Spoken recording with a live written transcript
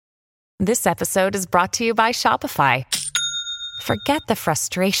This episode is brought to you by Shopify. Forget the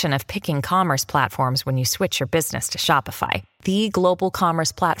frustration of picking commerce platforms when you switch your business to Shopify, the global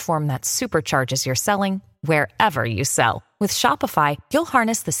commerce platform that supercharges your selling wherever you sell. With Shopify, you'll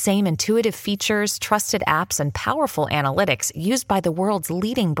harness the same intuitive features, trusted apps, and powerful analytics used by the world's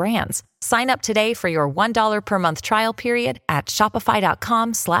leading brands. Sign up today for your $1 per month trial period at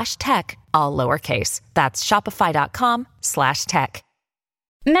shopify.com/tech, all lowercase. That's shopify.com/tech.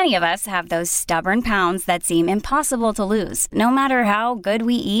 Many of us have those stubborn pounds that seem impossible to lose, no matter how good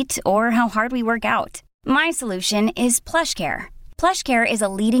we eat or how hard we work out. My solution is PlushCare. PlushCare is a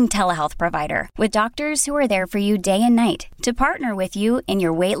leading telehealth provider with doctors who are there for you day and night to partner with you in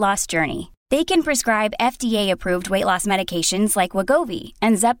your weight loss journey. They can prescribe FDA-approved weight loss medications like Wegovy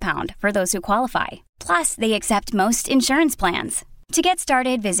and Zepbound for those who qualify. Plus, they accept most insurance plans. To get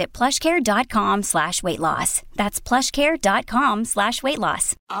started, visit plushcare.com/weightloss. That's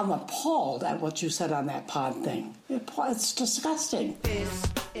plushcare.com/weightloss. I'm appalled at what you said on that pod thing. It's disgusting. This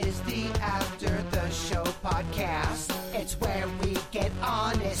is the After the Show podcast. It's where we get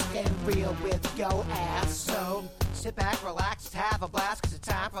honest and real with yo ass. So sit back, relax, have a blast, because it's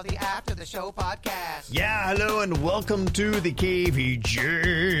time for the After the Show podcast. Yeah, hello and welcome to the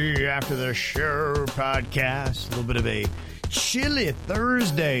KVJ After the Show podcast. A little bit of a chilly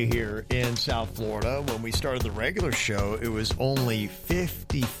Thursday here in South Florida. When we started the regular show, it was only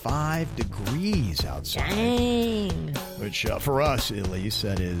 55 degrees outside. Dang. Which, for us at least,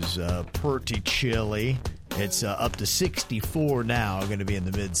 that is pretty chilly. It's up to 64 now, going to be in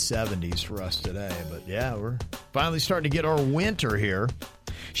the mid-70s for us today. But yeah, we're finally starting to get our winter here.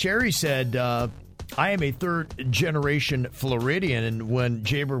 Sherry said, I am a third-generation Floridian, and when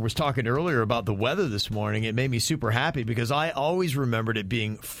Jaber was talking earlier about the weather this morning, it made me super happy because I always remembered it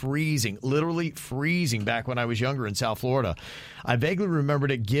being freezing, literally freezing back when I was younger in South Florida. I vaguely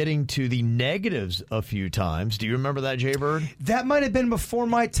remembered it getting to the negatives a few times. Do you remember that, Jaybird? That might have been before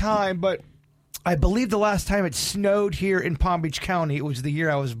my time, but I believe the last time it snowed here in Palm Beach County, it was the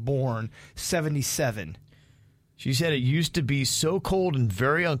year I was born, 77. She said it used to be so cold and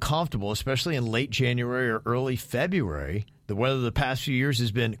very uncomfortable, especially in late January or early February. The weather the past few years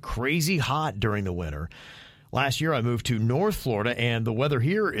has been crazy hot during the winter. Last year, I moved to North Florida, and the weather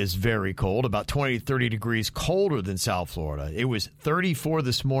here is very cold, about 20 to 30 degrees colder than South Florida. It was 34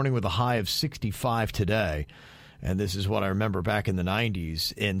 this morning with a high of 65 today. And this is what I remember back in the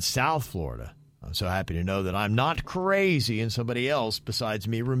 90s in South Florida. I'm so happy to know that I'm not crazy and somebody else besides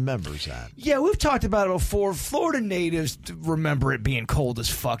me remembers that. Yeah, we've talked about it before. Florida natives remember it being cold as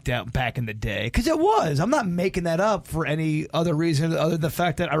fucked out back in the day. Because it was. I'm not making that up for any other reason other than the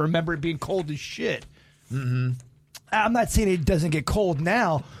fact that I remember it being cold as shit. Mm-hmm. I'm not saying it doesn't get cold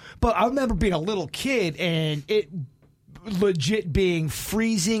now, but I remember being a little kid and it legit being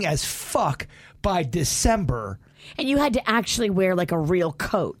freezing as fuck by December. And you had to actually wear like a real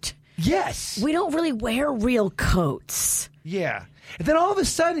coat. Yes. We don't really wear real coats. Yeah. And then all of a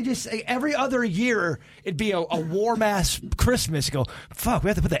sudden, just every other year, it'd be a warm-ass Christmas. You go, fuck, we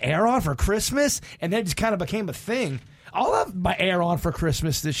have to put the air on for Christmas? And then it just kind of became a thing. I'll have my air on for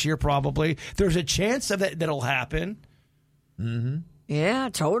Christmas this year, probably. There's a chance of that'll happen. Mm-hmm. Yeah,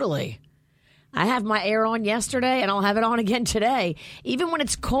 totally. I have my air on yesterday, and I'll have it on again today. Even when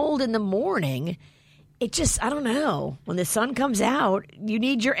it's cold in the morning, it just, I don't know. When the sun comes out, you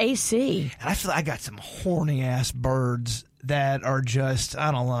need your AC. And I feel like I got some horny-ass birds that are just,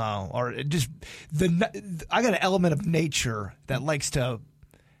 I don't know, or just, I got an element of nature that likes to...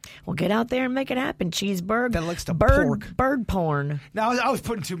 Well, get out there and make it happen, cheeseburger. That likes to pork. Bird porn. Now, I was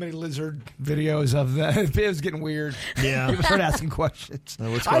putting too many lizard videos of that. It was getting weird. Yeah. People start asking questions.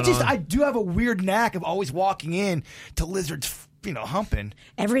 What's going on? I do have a weird knack of always walking in to lizards, humping.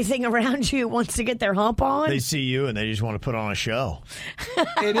 Everything around you wants to get their hump on. They see you and they just want to put on a show.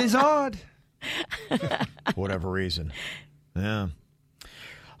 It is odd. For whatever reason. Yeah.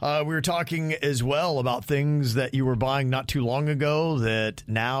 We were talking as well about things that you were buying not too long ago that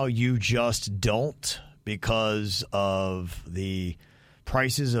now you just don't because of the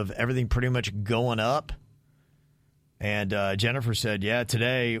prices of everything pretty much going up. And Jennifer said, yeah,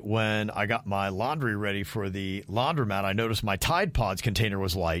 today when I got my laundry ready for the laundromat, I noticed my Tide Pods container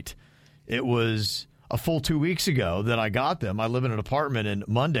was light. It was a full 2 weeks ago that I got them. I live in an apartment, and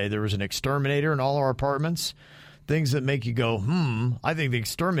Monday there was an exterminator in all our apartments. Things that make you go, I think the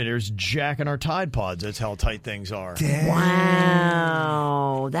exterminator's jacking our Tide Pods. That's how tight things are. Damn.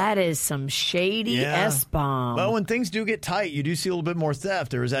 Wow. That is some shady S-bomb. Well, when things do get tight, you do see a little bit more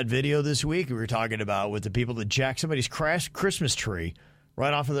theft. There was that video this week we were talking about with the people that jacked somebody's Christmas tree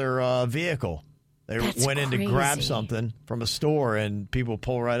right off of their vehicle. They That's went in to grab crazy. something from a store, and people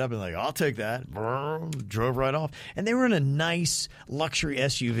pull right up and like, I'll take that. Drove right off. And they were in a nice luxury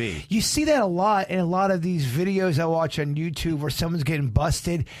SUV. You see that a lot in a lot of these videos I watch on YouTube where someone's getting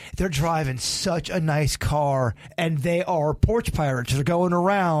busted. They're driving such a nice car, and they are porch pirates. They're going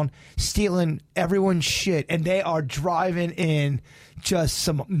around stealing everyone's shit, and they are driving in just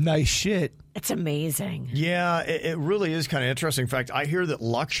some nice shit. It's amazing. Yeah, it really is kind of interesting. In fact, I hear that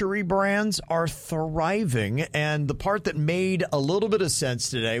luxury brands are thriving, and the part that made a little bit of sense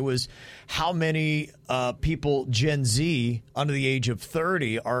today was how many people, Gen Z, under the age of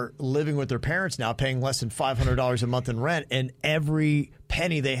 30, are living with their parents now, paying less than $500 a month in rent, and every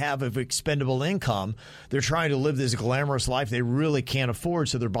penny they have of expendable income, they're trying to live this glamorous life they really can't afford,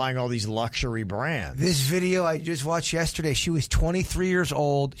 so they're buying all these luxury brands. This video I just watched yesterday, she was 23 years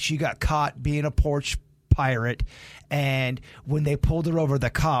old. She got caught being a porch pirate, and when they pulled her over, the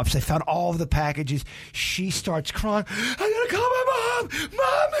cops, they found all of the packages. She starts crying, I gotta call my mom!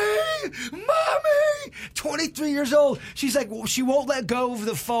 Mommy! 23 years old. She's like, she won't let go of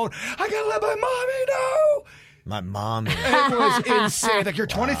the phone. I gotta let my mommy know! My mommy. It was insane. Like, you're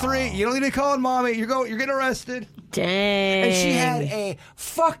 23, you don't need to call mommy. You're getting arrested. Dang. And she had a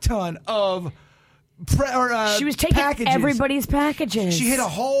fuck ton of she was taking packages. everybody's packages. She hit a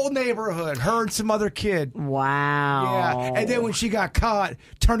whole neighborhood, her and some other kid. Wow. Yeah. And then when she got caught,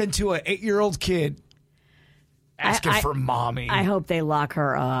 turned into an 8-year-old kid asking for mommy. I hope they lock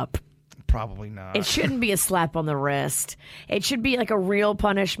her up. Probably not. It shouldn't be a slap on the wrist. It should be like a real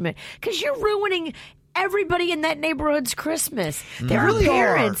punishment, because you're ruining everybody in that neighborhood's Christmas. There are really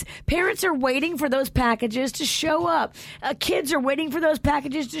parents. Parents are waiting for those packages to show up. Kids are waiting for those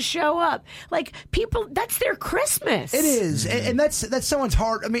packages to show up. Like, people, that's their Christmas. It is, and that's someone's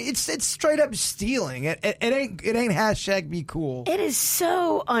heart. I mean, it's straight up stealing. It ain't hashtag be cool. It is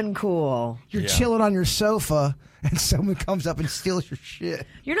so uncool. You're chilling on your sofa, and someone comes up and steals your shit.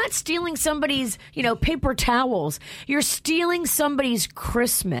 You're not stealing somebody's, paper towels. You're stealing somebody's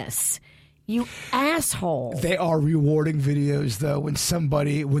Christmas. You asshole. They are rewarding videos, though,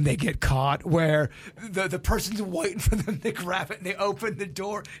 when they get caught, where the person's waiting for them to grab it, and they open the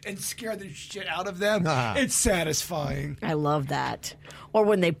door and scare the shit out of them. It's satisfying. I love that. Or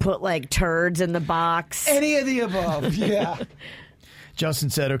when they put, like, turds in the box. Any of the above, yeah. Justin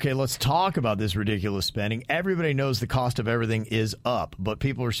said, okay, let's talk about this ridiculous spending. Everybody knows the cost of everything is up, but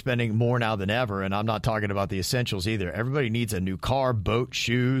people are spending more now than ever, and I'm not talking about the essentials either. Everybody needs a new car, boat,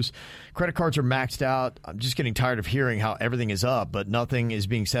 shoes. Credit cards are maxed out. I'm just getting tired of hearing how everything is up, but nothing is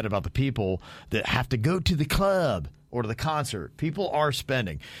being said about the people that have to go to the club or to the concert. People are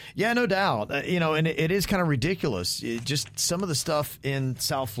spending. Yeah, no doubt. And it is kind of ridiculous. Just some of the stuff in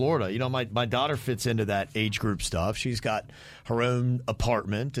South Florida. My daughter fits into that age group stuff. She's got her own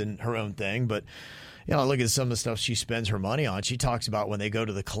apartment and her own thing. But, I look at some of the stuff she spends her money on. She talks about when they go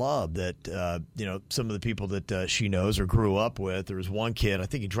to the club that, some of the people that she knows or grew up with. There was one kid, I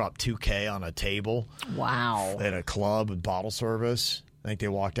think he dropped $2,000 on a table. Wow. At a club with bottle service. I think they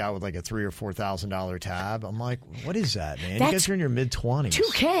walked out with like a $3,000 or $4,000 tab. I'm like, what is that, man? You guys are in your mid-20s.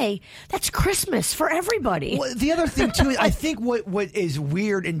 $2,000. That's Christmas for everybody. Well, the other thing, too, I think what is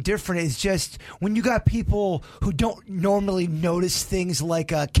weird and different is just when you got people who don't normally notice things like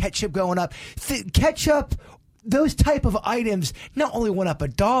ketchup going up. Ketchup, those type of items not only went up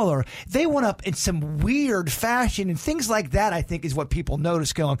 $1, they went up in some weird fashion. And things like that, I think, is what people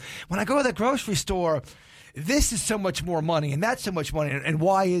notice going, when I go to the grocery store, this is so much more money, and that's so much money, and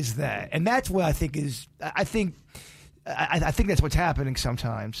why is that? And that's what I think is. I think that's what's happening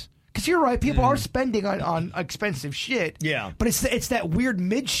sometimes. Because you're right, people are spending on expensive shit. Yeah, but it's that weird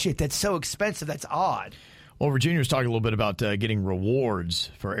mid shit that's so expensive that's odd. Well, Virginia was talking a little bit about getting rewards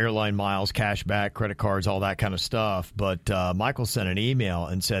for airline miles, cash back, credit cards, all that kind of stuff. But Michael sent an email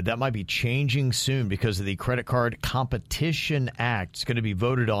and said that might be changing soon because of the Credit Card Competition Act. It's going to be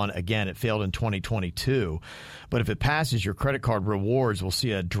voted on again. It failed in 2022. But if it passes, your credit card rewards will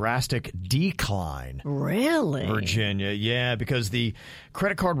see a drastic decline. Really? Virginia, yeah, because the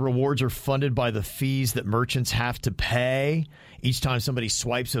credit card rewards are funded by the fees that merchants have to pay each time somebody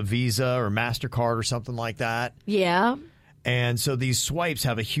swipes a Visa or MasterCard or something like that. Yeah. And so these swipes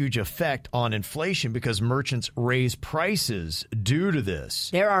have a huge effect on inflation because merchants raise prices due to this.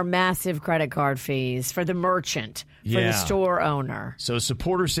 There are massive credit card fees for the merchant, for the store owner. So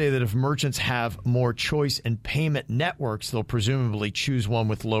supporters say that if merchants have more choice in payment networks, they'll presumably choose one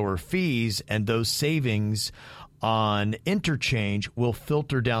with lower fees, and those savings on interchange will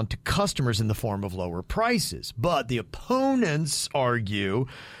filter down to customers in the form of lower prices. But the opponents argue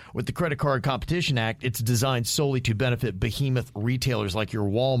with the Credit Card Competition Act, it's designed solely to benefit behemoth retailers like your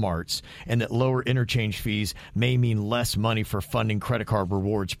Walmarts, and that lower interchange fees may mean less money for funding credit card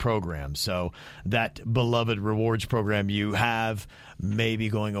rewards programs. So that beloved rewards program you have may be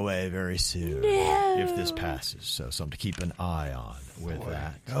going away very soon if this passes. So something to keep an eye on with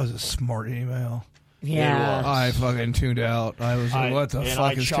that. That was a smart email. Yeah. I fucking tuned out. I was like, what the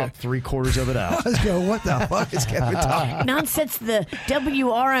fuck is chopped 3/4 of it out. I was going, what the fuck is Kevin talking? Not since the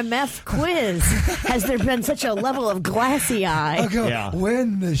WRMF quiz has there been such a level of glassy eye. I go,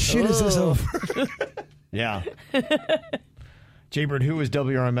 when the shit is this over? Yeah. Jaybird, who was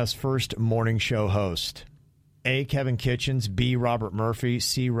WRMF's first morning show host? A, Kevin Kitchens, B, Robert Murphy,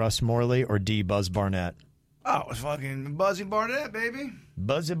 C, Russ Morley, or D, Buzz Barnett? Oh, it was fucking Buzzy Barnett, baby.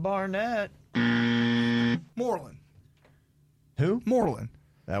 Buzzy Barnett. Moreland. Who? Moreland.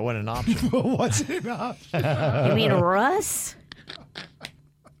 That wasn't an option. What's an option? You mean Russ?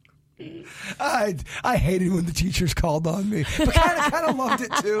 I hated when the teachers called on me, but kind of loved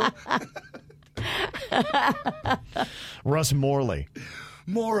it too. Russ Morley.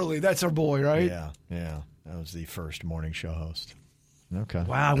 Morley, that's our boy, right? Yeah. That was the first morning show host. Okay.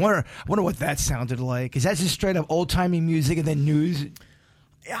 Wow, I wonder what that sounded like. Is that just straight up old timey music and then news?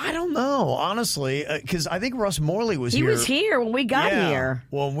 I don't know, honestly, because I think Russ Morley was here. He was here when we got here.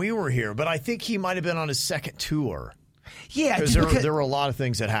 When we were here, but I think he might have been on his second tour. Yeah, because there were a lot of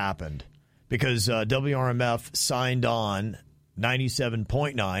things that happened. Because WRMF signed on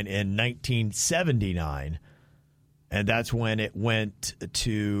 97.9 in 1979, and that's when it went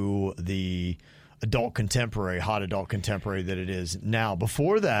to the hot adult contemporary that it is now.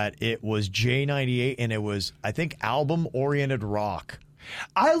 Before that, it was J98, and it was, I think, album-oriented rock.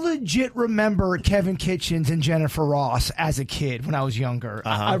 I legit remember Kevin Kitchens and Jennifer Ross as a kid when I was younger.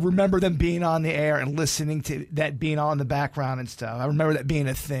 I remember them being on the air and listening to that being on in the background and stuff. I remember that being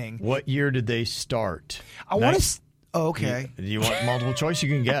a thing. What year did they start? I want to... Oh, okay. Do you want multiple choice? You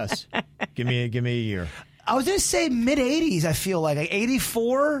can guess. Give me a year. I was going to say mid-'80s, I feel like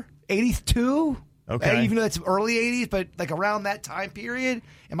 84, 82. Okay. Even though it's early 80s, but like around that time period.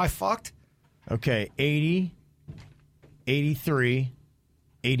 Am I fucked? Okay, 80, 83,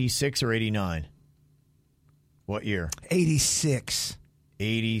 86, or 89? What year? 86.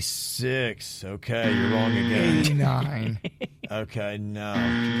 86. Okay, you're wrong again. 89. Okay,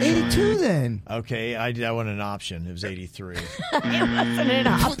 no. 82 then. Okay, I want an option. It was 83. It wasn't an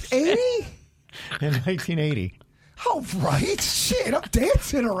option. 80? In 1980. Oh, right. Shit, I'm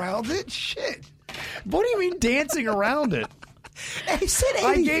dancing around it. Shit. What do you mean dancing around it? I said 80.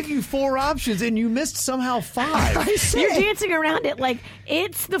 I gave you 4 options and you missed somehow 5. I said You're dancing around it like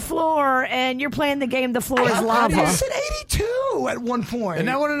it's the floor and you're playing the game the floor is lava. I said 82 at one point. And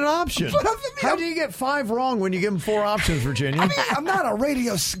that wasn't an option. But How do you get 5 wrong when you give them 4 options, Virginia? I mean, I'm not a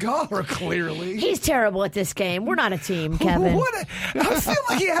radio scholar, clearly. He's terrible at this game. We're not a team, Kevin. I feel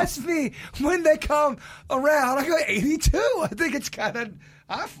like he asked me when they come around. I go 82. I think it's kind of...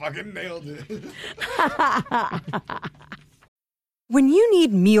 I fucking nailed it. When you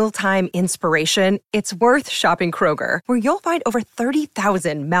need mealtime inspiration, it's worth shopping Kroger, where you'll find over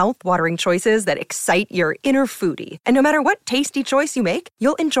 30,000 mouth-watering choices that excite your inner foodie. And no matter what tasty choice you make,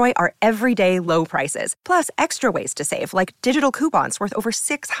 you'll enjoy our everyday low prices, plus extra ways to save, like digital coupons worth over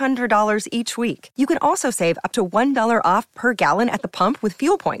 $600 each week. You can also save up to $1 off per gallon at the pump with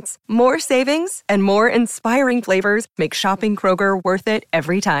fuel points. More savings and more inspiring flavors make shopping Kroger worth it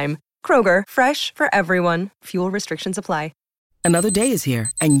every time. Kroger, fresh for everyone. Fuel restrictions apply. Another day is here,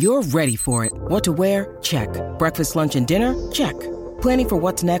 and you're ready for it. What to wear? Check. Breakfast, lunch, and dinner? Check. Planning for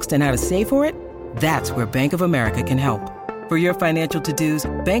what's next and how to save for it? That's where Bank of America can help. For your financial to-dos,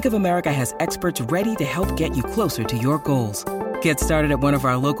 Bank of America has experts ready to help get you closer to your goals. Get started at one of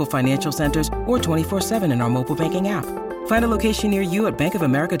our local financial centers or 24/7 in our mobile banking app. Find a location near you at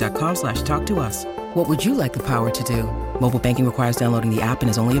bankofamerica.com/talktous. What would you like the power to do? Mobile banking requires downloading the app and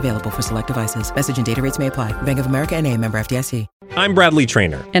is only available for select devices. Message and data rates may apply. Bank of America NA, member FDIC. I'm Bradley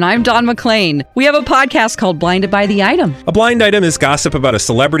Trainer. And I'm Don McClain. We have a podcast called Blinded by the Item. A blind item is gossip about a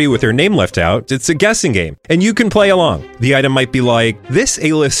celebrity with their name left out. It's a guessing game, and you can play along. The item might be like, this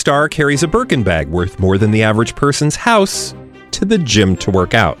A-list star carries a Birkin bag worth more than the average person's house to the gym to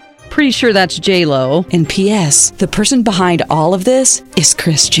work out. Pretty sure that's J-Lo. And P.S. the person behind all of this is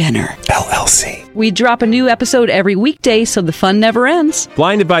Kris Jenner, LLC. We drop a new episode every weekday so the fun never ends.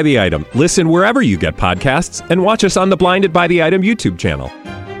 Blinded by the Item. Listen wherever you get podcasts and watch us on the Blinded by the Item YouTube channel.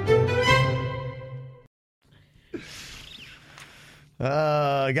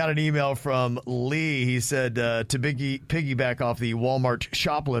 I got an email from Lee. He said to piggyback off the Walmart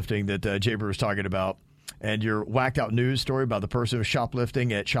shoplifting that Jaber was talking about and your whacked out news story about the person who was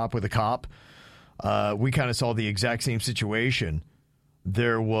shoplifting at Shop with a Cop, we kind of saw the exact same situation.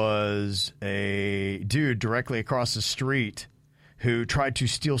 There was a dude directly across the street who tried to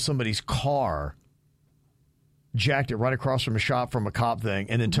steal somebody's car, jacked it right across from a shop from a cop thing,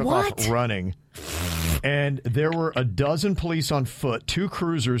 and then took off running. And there were a dozen police on foot, 2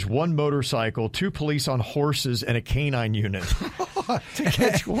 cruisers, 1 motorcycle, 2 police on horses, and a canine unit to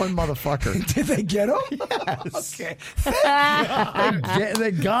catch one motherfucker. Did they get him? Yes. Okay.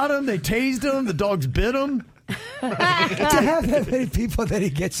 They got him. They tased him. The dogs bit him. To have that many people that he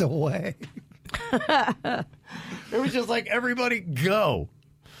gets away. It was just like, everybody go.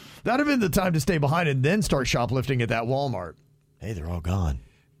 That would have been the time to stay behind and then start shoplifting at that Walmart. Hey, they're all gone.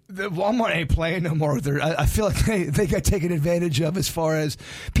 The Walmart ain't playing no more. I feel like they got taken advantage of as far as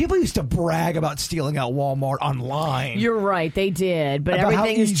people used to brag about stealing out Walmart online. You're right, they did, but About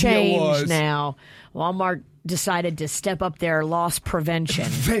everything how has easy it changed was. now. Walmart decided to step up their loss prevention.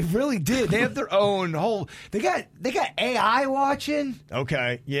 They really did. They have their own whole. They got AI watching.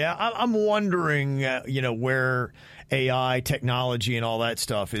 Okay, yeah, I'm wondering, where AI technology and all that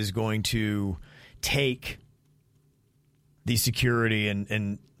stuff is going to take the security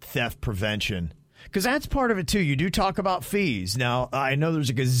and theft prevention, because that's part of it too. You do talk about fees. Now, I know there's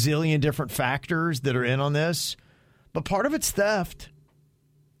a gazillion different factors that are in on this, but part of it's theft.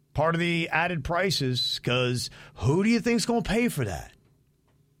 Part of the added prices, because who do you think's going to pay for that?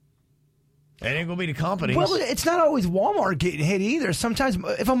 It ain't going to be the companies. Well, it's not always Walmart getting hit either. Sometimes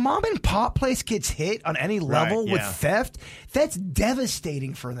if a mom and pop place gets hit on any level with theft, that's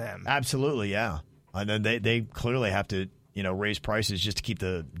devastating for them. Absolutely, yeah. And then they clearly have to, raise prices just to keep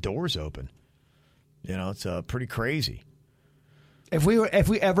the doors open. It's pretty crazy. If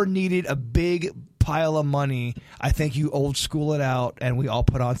we ever needed a big pile of money, I think you old school it out and we all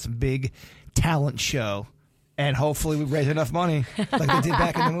put on some big talent show. And hopefully we raise enough money like they did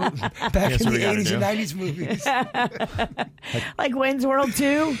back in the 80s and 90s movies. Like Wayne's World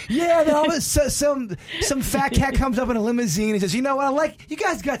 2? Yeah, then all of some fat cat comes up in a limousine and says, you know what, you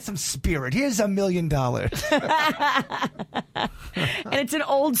guys got some spirit. Here's $1 million. And it's an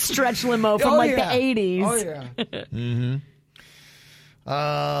old stretch limo from the 80s. Oh, yeah. Mm-hmm.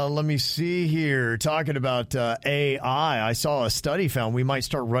 Let me see here. Talking about AI, I saw a study found we might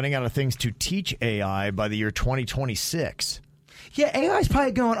start running out of things to teach AI by the year 2026. Yeah, AI's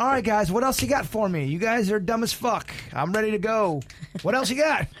probably going, all right, guys, what else you got for me? You guys are dumb as fuck. I'm ready to go. What else you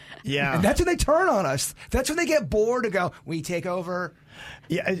got? Yeah. And that's when they turn on us. That's when they get bored and go, we take over.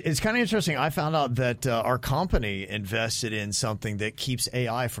 Yeah, it's kind of interesting. I found out that our company invested in something that keeps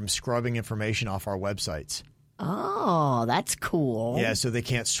AI from scrubbing information off our websites. Oh, that's cool. Yeah, so they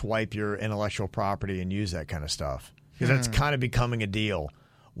can't swipe your intellectual property and use that kind of stuff. Because that's kind of becoming a deal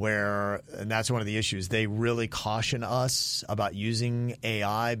where, and that's one of the issues, they really caution us about using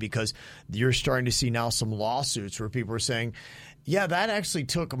AI because you're starting to see now some lawsuits where people are saying, yeah, that actually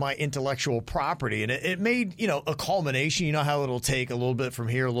took my intellectual property. And it made, a culmination. You know how it'll take a little bit from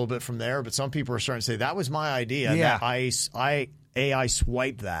here, a little bit from there. But some people are starting to say, that was my idea. Yeah. That AI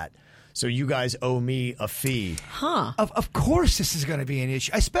swiped that. So you guys owe me a fee. Huh. Of course this is going to be an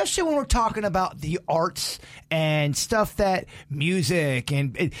issue, especially when we're talking about the arts and stuff that music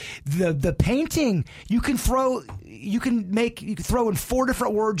and the painting. You can throw in 4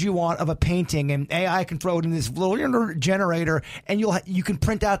 different words you want of a painting, and AI can throw it in this little generator, and you can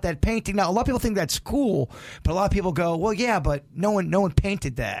print out that painting. Now, a lot of people think that's cool, but a lot of people go, well, yeah, but no one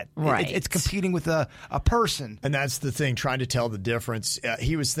painted that. Right. It's competing with a person. And that's the thing, trying to tell the difference.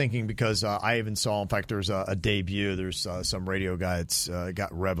 He was thinking because I even saw, in fact, there's a debut. There's some radio guy that's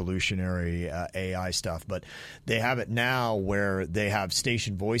got revolutionary AI stuff, but they have it now where they have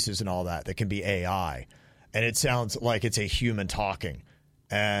station voices and all that can be AI. And it sounds like it's a human talking.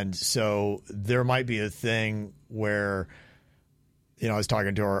 And so there might be a thing where, I was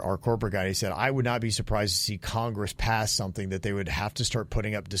talking to our corporate guy. He said, I would not be surprised to see Congress pass something that they would have to start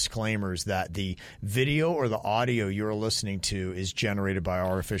putting up disclaimers that the video or the audio you're listening to is generated by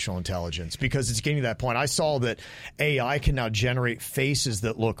artificial intelligence, because it's getting to that point. I saw that AI can now generate faces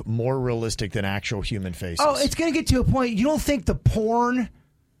that look more realistic than actual human faces. Oh, it's going to get to a point. You don't think the porn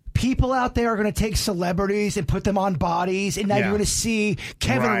people out there are going to take celebrities and put them on bodies, and now you're going to see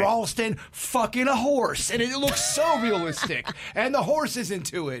Kevin Ralston fucking a horse, and it looks so realistic, and the horse is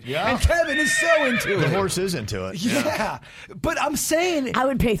into it, and Kevin is so into it. The horse is into it. Yeah, but I'm saying I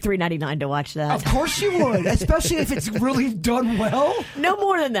would pay $3.99 to watch that. Of course you would, especially if it's really done well. No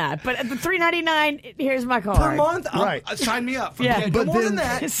more than that, but at the $3.99, here's my card. Per month? Right. Sign me up. Yeah. No more than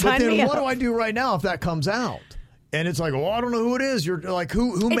that. But then what do I do right now if that comes out? And it's like, well, I don't know who it is. You're like,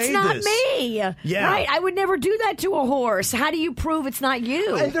 who made this? It's not me. Yeah. Right. I would never do that to a horse. How do you prove it's not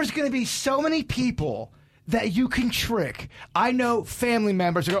you? And there's going to be so many people that you can trick. I know family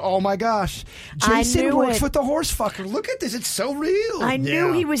members who go, oh my gosh, Jason works with the horse fucker. Look at this. It's so real. I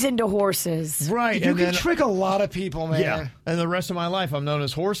knew he was into horses. Right. You can trick a lot of people, man. Yeah. And the rest of my life, I'm known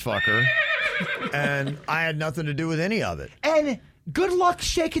as horse fucker. And I had nothing to do with any of it. And good luck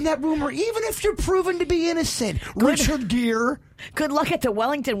shaking that rumor, even if you're proven to be innocent. Richard Gere. Good luck at the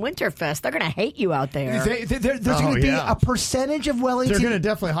Wellington Winterfest. They're going to hate you out there. There's going to be a percentage of Wellington. They're going to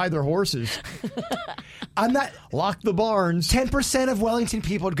definitely hide their horses. I'm not. Lock the barns. 10% of Wellington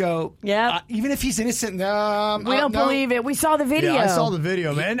people would go, even if he's innocent, we don't believe it. We saw the video. Yeah, I saw the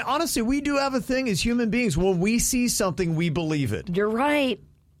video, man. And honestly, we do have a thing as human beings. When we see something, we believe it. You're right.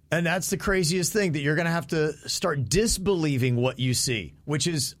 And that's the craziest thing, that you're going to have to start disbelieving what you see, which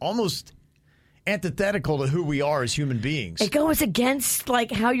is almost antithetical to who we are as human beings. It goes against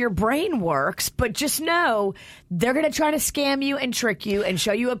like how your brain works, but just know they're going to try to scam you and trick you and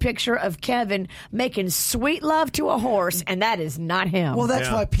show you a picture of Kevin making sweet love to a horse, and that is not him. Well,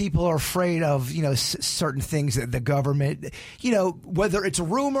 that's why people are afraid of, certain things that the government, whether it's a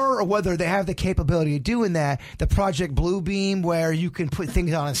rumor or whether they have the capability of doing that. The Project Bluebeam, where you can put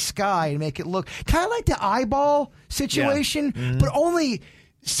things on a sky and make it look kind of like the eyeball situation, but only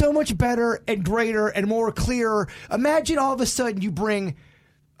so much better and greater and more clear. Imagine all of a sudden you bring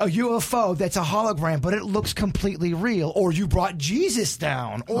a UFO that's a hologram, but it looks completely real. Or you brought Jesus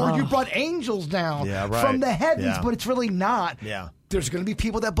down. Or you brought angels down from the heavens, but it's really not. Yeah. There's going to be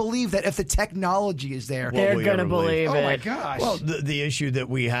people that believe that if the technology is there. They're going to believe it. Oh, my gosh. Well, the issue that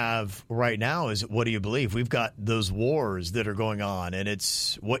we have right now is, what do you believe? We've got those wars that are going on, and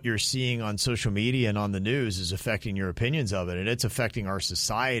it's what you're seeing on social media and on the news is affecting your opinions of it, and it's affecting our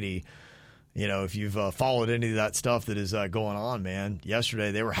society. If you've followed any of that stuff that is going on, man,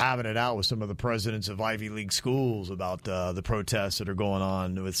 yesterday they were having it out with some of the presidents of Ivy League schools about the protests that are going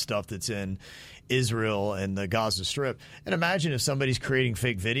on with stuff that's in Israel and the Gaza Strip. And imagine if somebody's creating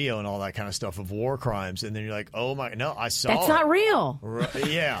fake video and all that kind of stuff of war crimes, and then you're like, oh my, no, I saw That's not real.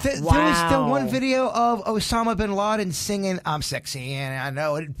 Yeah. There was the one video of Osama bin Laden singing, I'm sexy, and I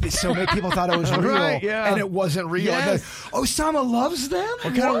know it. So many people thought it was real, and it wasn't real. Yes. Osama loves them?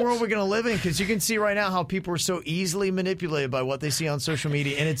 What kind of world are we going to live in? Because you can see right now how people are so easily manipulated by what they see on social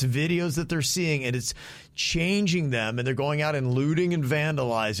media, and it's videos that they're seeing, and it's changing them, and they're going out and looting and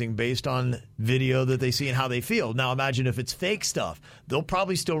vandalizing based on video that they see and how they feel. Now imagine if it's fake stuff. They'll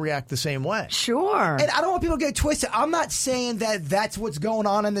probably still react the same way. Sure. And I don't want people to get twisted. I'm not saying that that's what's going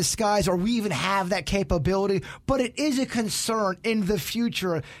on in the skies or we even have that capability, but it is a concern in the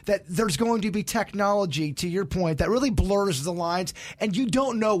future that there's going to be technology, to your point, that really blurs the lines, and you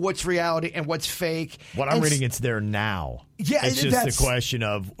don't know what's reality and what's fake. What I'm reading, it's there now. Yeah, it's just the question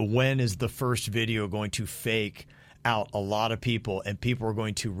of when is the first video going to fake out a lot of people, and people are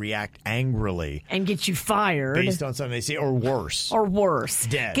going to react angrily and get you fired based on something they see, or worse,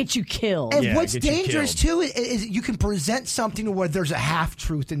 dead, get you killed. And what's dangerous too is you can present something where there's a half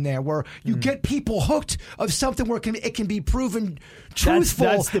truth in there, where you get people hooked of something where it can be proven truthful.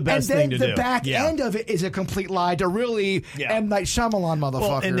 That's the best thing to do. And then the back end of it is a complete lie to really M. Night Shyamalan motherfuckers.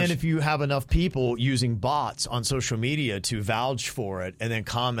 Well, and then if you have enough people using bots on social media to vouch for it and then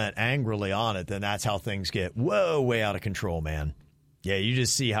comment angrily on it, then that's how things get way out of control, man. Yeah, you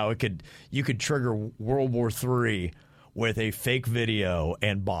just see how you could trigger World War III with a fake video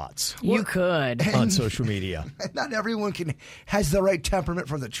and bots. You could on social media. Not everyone has the right temperament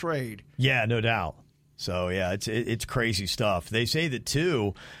for the trade. Yeah, no doubt. So, yeah, it's crazy stuff. They say that,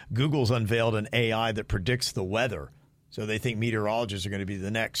 too, Google's unveiled an AI that predicts the weather. So they think meteorologists are going to be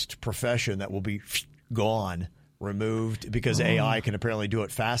the next profession that will be gone, removed, because AI can apparently do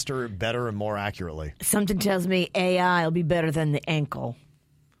it faster, better, and more accurately. Something tells me AI will be better than the ankle.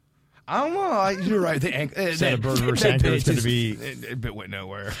 I don't know. You're right. The ankle. Said a bird versus anchor is going to be. It bit went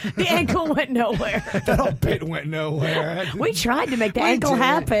nowhere. The ankle went nowhere. That whole bit went nowhere. We tried to make the ankle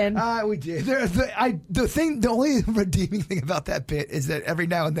happen. We did. The only redeeming thing about that bit is that every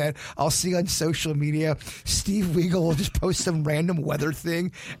now and then I'll see on social media Steve Weagle will just post some random weather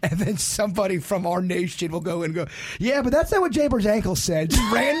thing, and then somebody from our nation will go and go, yeah, but that's not what Jay Bird's ankle said.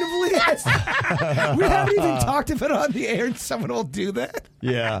 Just randomly. We haven't even talked about it on the air, and someone will do that.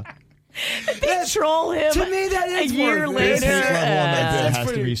 Yeah. They troll him. To me, that is a year worth later. His hate level on that bit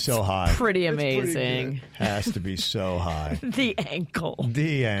has to be so high. Pretty amazing. Has to be so high. The ankle.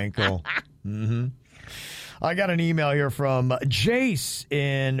 The ankle. Mm-hmm. I got an email here from Jace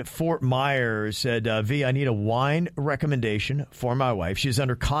in Fort Myers. Said, V, I need a wine recommendation for my wife. She's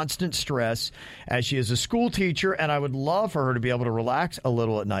under constant stress as she is a school teacher, and I would love for her to be able to relax a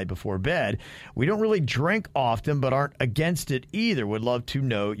little at night before bed. We don't really drink often, but aren't against it either. Would love to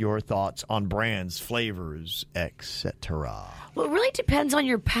know your thoughts on brands, flavors, etc. Well, it really depends on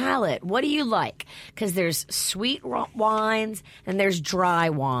your palate. What do you like? Because there's sweet wines and there's dry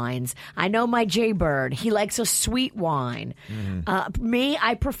wines. I know my Jaybird, he likes a sweet wine. Me,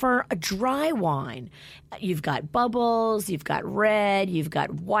 I prefer a dry wine. You've got bubbles, you've got red, you've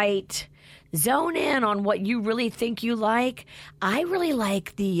got white. Zone in on what you really think you like. I really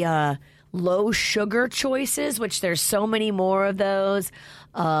like the low sugar choices, which there's so many more of those.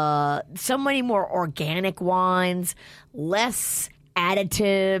 So many more organic wines, less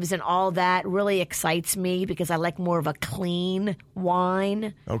additives and all that really excites me because I like more of a clean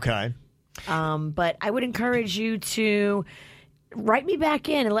wine. Okay. But I would encourage you to write me back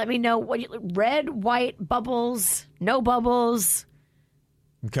in and let me know what red, white, bubbles, no bubbles.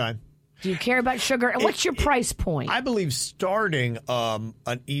 Okay. Do you care about sugar? And what's your price point? I believe starting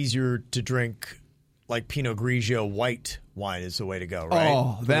an easier to drink like Pinot Grigio white wine is the way to go, right?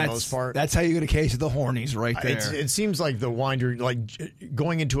 Oh, for the most part. That's how you get a case of the hornies right there. It seems like the wine, you're like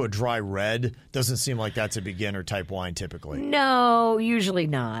going into a dry red doesn't seem like that's a beginner type wine typically. No, usually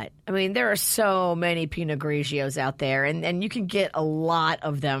not. I mean, there are so many Pinot Grigios out there, and you can get a lot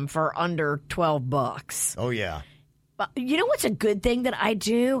of them for under $12. Oh, yeah. You know what's a good thing that I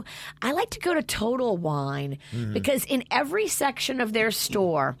do? I like to go to Total Wine because in every section of their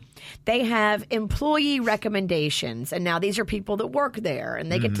store, they have employee recommendations. And now these are people that work there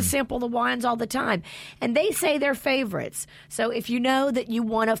and they get to sample the wines all the time. And they say their favorites. So if you know that you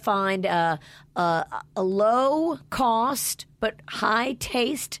want to find a low cost but high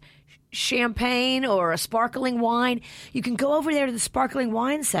taste champagne or a sparkling wine, you can go over there to the sparkling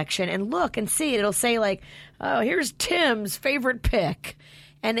wine section and look and see. It'll say like, oh, here's Tim's favorite pick.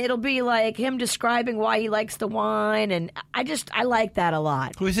 And it'll be like him describing why he likes the wine. And I like that a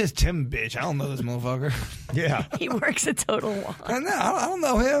lot. Who is this Tim bitch? I don't know this motherfucker. Yeah. He works at Total Wine. I don't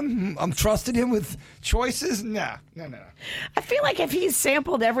know him. I'm trusting him with choices. No. I feel like if he's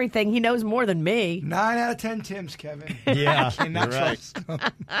sampled everything, he knows more than me. 9 out of 10 Tims, Kevin. Yeah. Cannot trust him.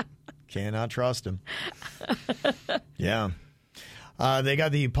 Cannot trust him. Yeah. They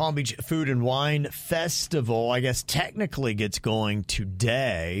got the Palm Beach Food and Wine Festival. I guess technically gets going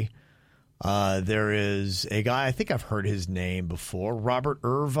today. There is a guy, I think I've heard his name before, Robert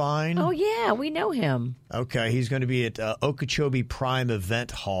Irvine. Oh, yeah, we know him. Okay, he's going to be at Okeechobee Prime Event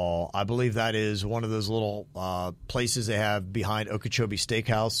Hall. I believe that is one of those little places they have behind Okeechobee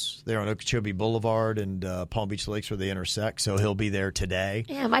Steakhouse there on Okeechobee Boulevard and Palm Beach Lakes where they intersect. So he'll be there today.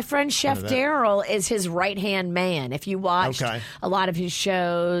 Yeah, my friend Chef Daryl is his right-hand man. If you watched a lot of his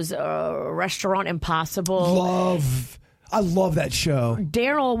shows, Restaurant Impossible. I love that show.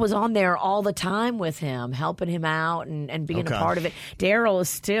 Daryl was on there all the time with him, helping him out and being a part of it. Daryl is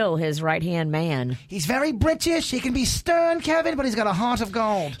still his right-hand man. He's very British. He can be stern, Kevin, but he's got a heart of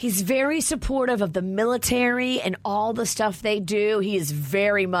gold. He's very supportive of the military and all the stuff they do. He is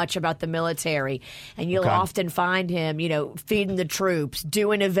very much about the military. And you'll often find him, feeding the troops,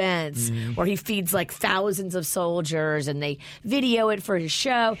 doing events where he feeds like thousands of soldiers and they video it for his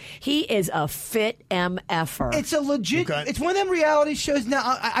show. He is a fit MFer. It's a legit... It's one of them reality shows.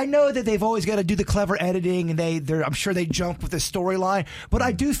 Now, I know that they've always got to do the clever editing, and I'm sure they jump with the storyline. But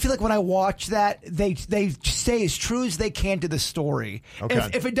I do feel like when I watch that, they stay as true as they can to the story.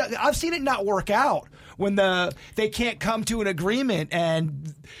 Okay. If it does, I've seen it not work out when they can't come to an agreement,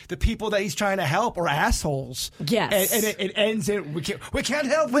 and the people that he's trying to help are assholes. Yes, and it ends in we can't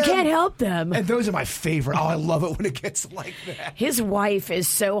help them. We can't help them. And those are my favorite. Oh, I love it when it gets like that. His wife is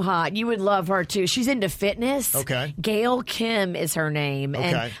so hot. You would love her too. She's into fitness. Okay. Gail Jill Kim is her name. Okay.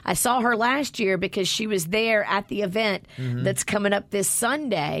 And I saw her last year because she was there at the event that's coming up this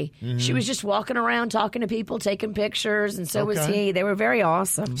Sunday. She was just walking around talking to people, taking pictures, and so was he. They were very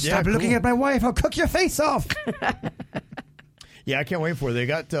awesome. Stop looking at my wife. I'll cook your face off. Yeah, I can't wait for it. They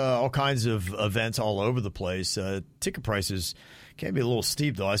got all kinds of events all over the place. Ticket prices can be a little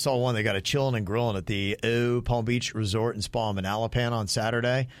steep, though. I saw one. They got a chilling and grilling at the Palm Beach Resort and Spa in Manalapan on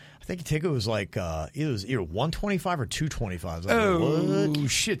Saturday. I think the ticket was like either $125 or $225. I was like, what?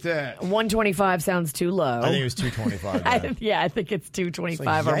 Shit, that. $125 sounds too low. I think it was $225. I think it's $225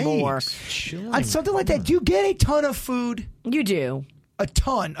 like, or more. On something like that, do you get a ton of food? You do. A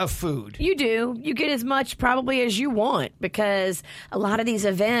ton of food. You do. You get as much probably as you want because a lot of these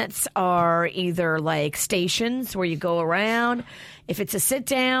events are either like stations where you go around. If it's a sit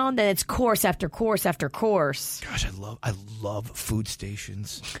down, then it's course after course after course. Gosh, I love food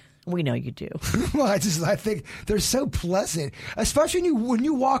stations. We know you do. Well, I think they're so pleasant, especially when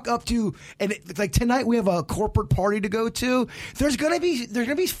you walk up to like tonight we have a corporate party to go to. There's gonna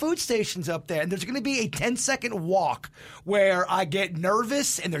be food stations up there, and there's gonna be a 10-second walk where I get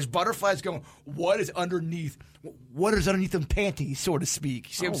nervous and there's butterflies going. What is underneath? What is underneath them panties, so to speak?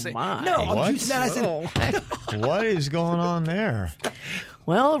 You see what I'm saying? My. No, What? I'm using that as What is going on there?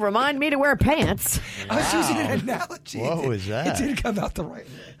 Well, remind me to wear pants. I was using an analogy. What was that? It didn't come out the right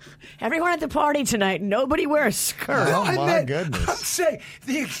way. Everyone at the party tonight, nobody wear a skirt. Oh, I my meant- goodness. I'm saying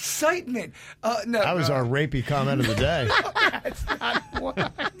the excitement. No, That was our rapey comment of the day. That's not what.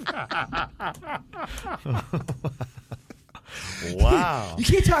 Wow. You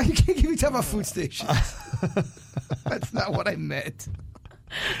can't talk. You can't give me talk about food stations. That's not what I meant.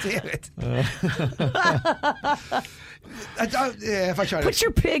 Damn it. If I try to Put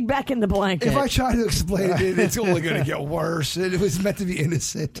your pig back in the blanket. if I try to explain it, it's only going to get worse. It was meant to be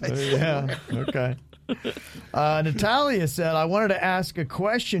innocent. Yeah. Okay. Natalia said, I wanted to ask a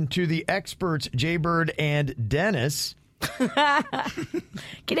question to the experts, Jaybird and Dennis.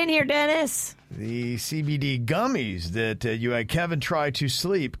 Get in here, Dennis. The CBD gummies that you had Kevin try to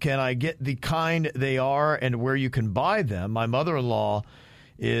sleep, can I get the kind they are and where you can buy them? My mother-in-law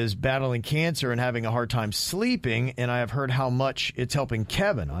is battling cancer and having a hard time sleeping, and I have heard how much it's helping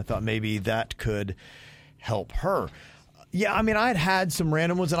Kevin. I thought maybe that could help her. Yeah, I mean, I had some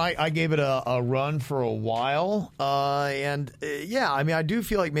random ones, and I gave it a run for a while. Yeah, I mean, I do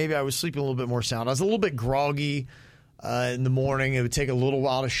feel like maybe I was sleeping a little bit more sound. I was a little bit groggy in the morning. It would take a little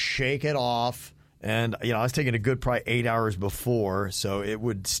while to shake it off. And, I was taking a good probably 8 hours before, so it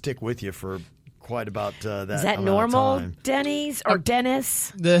would stick with you for quite about that Is that amount normal, of time. Denny's or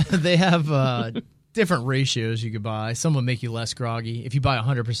Dennis? They have different ratios you could buy. Some will make you less groggy. If you buy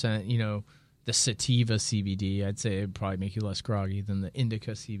 100%, the sativa CBD, I'd say it would probably make you less groggy than the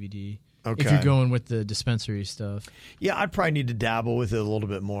indica CBD. Okay. If you're going with the dispensary stuff. Yeah, I'd probably need to dabble with it a little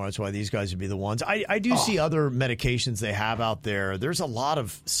bit more. That's why these guys would be the ones. I do see other medications they have out there. There's a lot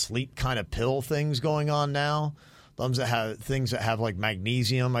of sleep kind of pill things going on now. Things that have like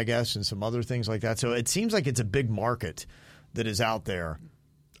magnesium, I guess, and some other things like that. So it seems like it's a big market that is out there.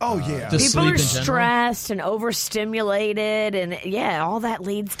 Oh, yeah. People are stressed and overstimulated, and all that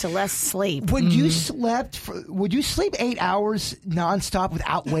leads to less sleep. When you slept, would you sleep 8 hours nonstop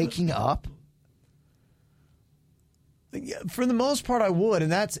without waking up? Yeah, for the most part, I would,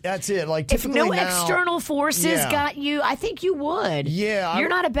 and that's it. Like If typically no now, external forces got you, I think you would. Yeah, You're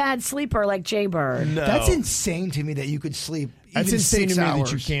not a bad sleeper like Jaybird. No. That's insane to me that you could sleep. That's even insane 6 to me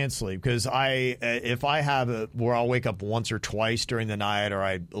hours. that you can't sleep because if I have where I'll wake up once or twice during the night or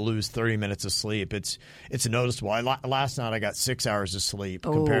I lose 30 minutes of sleep, it's noticeable. Last night I got 6 hours of sleep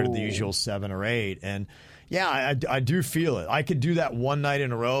compared to the usual 7 or 8, and yeah, I do feel it. I could do that one night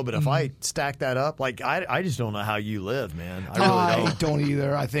in a row, but if I stack that up, like I just don't know how you live, man. I really don't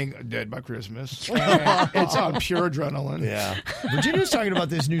either. I think I'm dead by Christmas. It's on pure adrenaline. Yeah. Virginia's talking about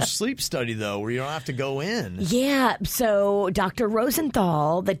this new sleep study, though, where you don't have to go in. Yeah, so Dr.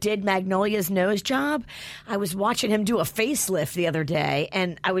 Rosenthal that did Magnolia's nose job, I was watching him do a facelift the other day,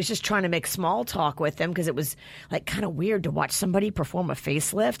 and I was just trying to make small talk with him because it was like kind of weird to watch somebody perform a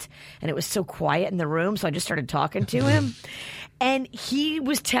facelift, and it was so quiet in the room, so I just started talking to him. And he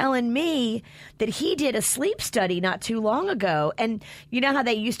was telling me that he did a sleep study not too long ago. And you know how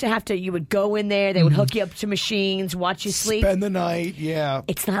they used to you would go in there, they would hook you up to machines, watch you sleep. Spend the night, yeah.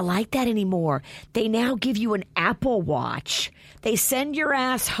 It's not like that anymore. They now give you an Apple Watch. They send your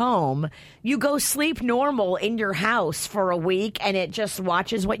ass home. You go sleep normal in your house for a week, and it just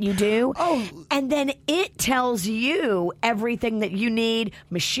watches what you do. Oh. And then it tells you everything that you need.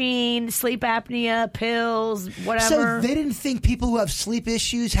 Machine, sleep apnea, pills, whatever. So they didn't think people who have sleep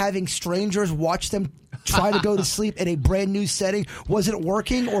issues having strangers watch them try to go to sleep in a brand new setting wasn't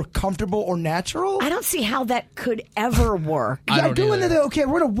working or comfortable or natural? I don't see how that could ever work. Yeah, I go into the, okay,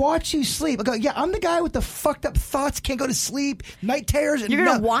 we're going to watch you sleep. I go, yeah, I'm the guy with the fucked up thoughts, can't go to sleep, night terrors. You're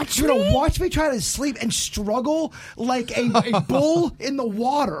going to watch me? You're going to watch me try to sleep and struggle like a bull in the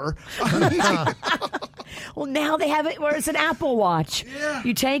water. Well, now they have it where it's an Apple Watch. Yeah.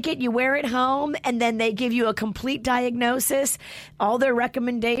 You take it, you wear it home, and then they give you a complete diagnosis, all their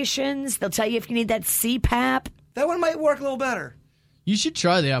recommendations. They'll tell you if you need that CPAP. That one might work a little better. You should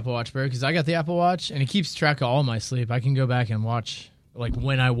try the Apple Watch, Barry, because I got the Apple Watch, and it keeps track of all my sleep. I can go back and watch like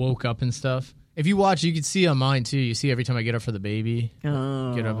when I woke up and stuff. If you watch, you can see on mine, too. You see every time I get up for the baby.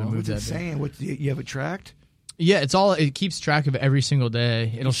 Oh. Get up and move What's that it saying? What, you have it tracked? Yeah, it keeps track of every single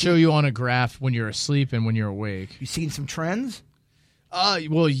day. It'll show you on a graph when you're asleep and when you're awake. You seen some trends?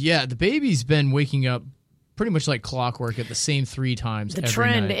 Well, yeah, the baby's been waking up pretty much like clockwork at the same 3 times The every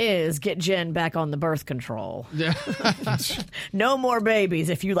trend night. is get Jen back on the birth control. No more babies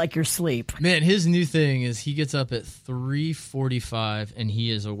if you like your sleep. Man, his new thing is he gets up at 3:45 and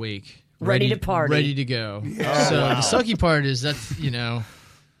he is awake. Ready to party. Ready to go. Yeah. So the sucky part is that's,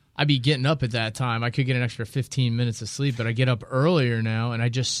 I'd be getting up at that time. I could get an extra 15 minutes of sleep, but I get up earlier now, and I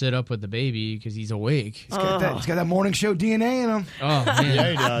just sit up with the baby because he's awake. He's got that morning show DNA in him. Oh, man.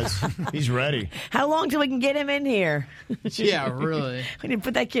 Yeah, he does. He's ready. How long till we can get him in here? Yeah, really. We need to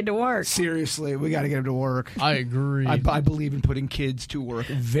put that kid to work. Seriously, we got to get him to work. I agree. I believe in putting kids to work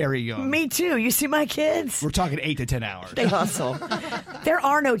very young. Me too. You see my kids? We're talking 8 to 10 hours. They hustle. There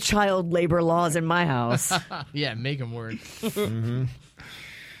are no child labor laws in my house. Yeah, make them work. Mm-hmm.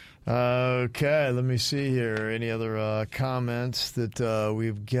 Okay, let me see here. Any other comments that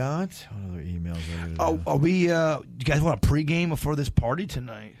we've got? What other emails? Are we? You guys want a pregame before this party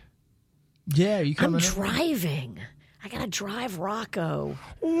tonight? Yeah, you coming? I'm driving. I gotta drive Rocco.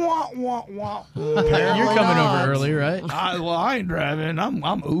 Wah, wah, wah. You're coming over early, right? I ain't driving. I'm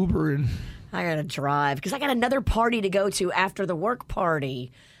Ubering. I gotta drive because I got another party to go to after the work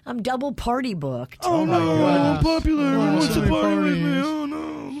party. I'm double party booked. Oh my God! I'm popular. Everyone wants to party with me. Oh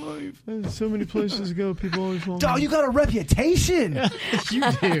no! There's so many places to go. People always want. Dog, you got a reputation.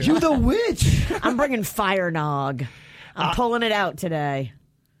 You do. You the witch. I'm bringing Fire Nog. I'm pulling it out today.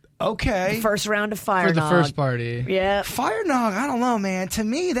 Okay. The first round of Fire For the Nog. first party. Yeah. Fire Nog, I don't know, man. To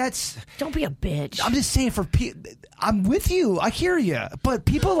me, that's... Don't be a bitch. I'm just saying I'm with you. I hear you. But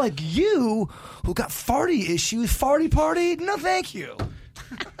people like you who got farty issues, farty party, no thank you.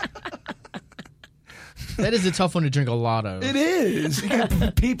 That is a tough one to drink a lot of. It is. You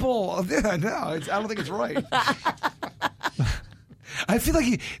got people... Yeah, no, I don't think it's right. I feel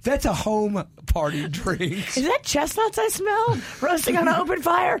like that's a home party drink. Is that chestnuts I smell? Roasting on an open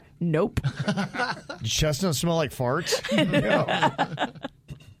fire? Nope. Chestnuts smell like farts? No.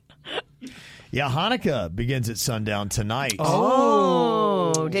 Yeah, Hanukkah begins at sundown tonight.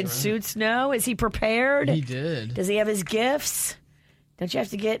 Oh, did Suits know? Is he prepared? He did. Does he have his gifts? Don't you have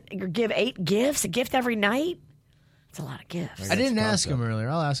to give 8 gifts? A gift every night? That's a lot of gifts. I didn't ask him earlier.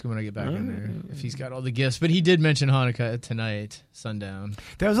 I'll ask him when I get back in there if he's got all the gifts. But he did mention Hanukkah tonight, sundown.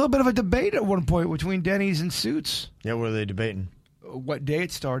 There was a little bit of a debate at one point between Denny's and Suits. Yeah, what are they debating? What day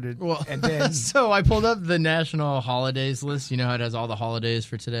it started. Well, and then so I pulled up the national holidays list. You know how it has all the holidays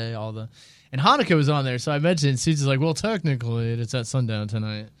for today, and Hanukkah was on there. So I mentioned Suits is like, well, technically it's at sundown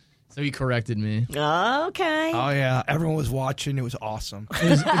tonight. So he corrected me. Okay. Oh, yeah. Everyone was watching. It was awesome. It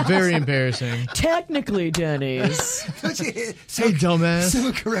was very embarrassing. Technically, Denny's. Hey, dumbass.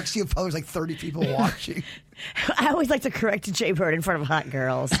 Someone corrects you. There's like 30 people watching. I always like to correct Jay Bird in front of hot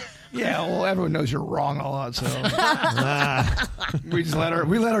girls. Yeah, well, everyone knows you're wrong a lot, so we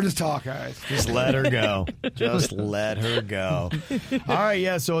let her just talk, guys. Just let her go. Just let her go. All right,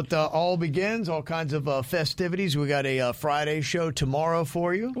 yeah. So it all begins. All kinds of festivities. We got a Friday show tomorrow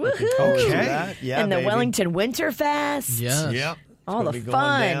for you. Okay. Yeah, and the baby. Wellington Winterfest. Yes. Yep. All the Going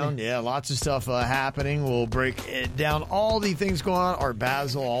fun. down. Yeah, lots of stuff happening. We'll break it down. All the things going on. Art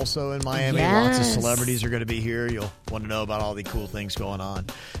Basel also in Miami. Yes. Lots of celebrities are going to be here. You'll want to know about all the cool things going on.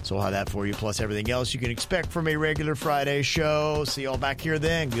 So we'll have that for you, plus everything else you can expect from a regular Friday show. See you all back here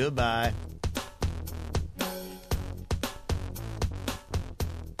then. Goodbye.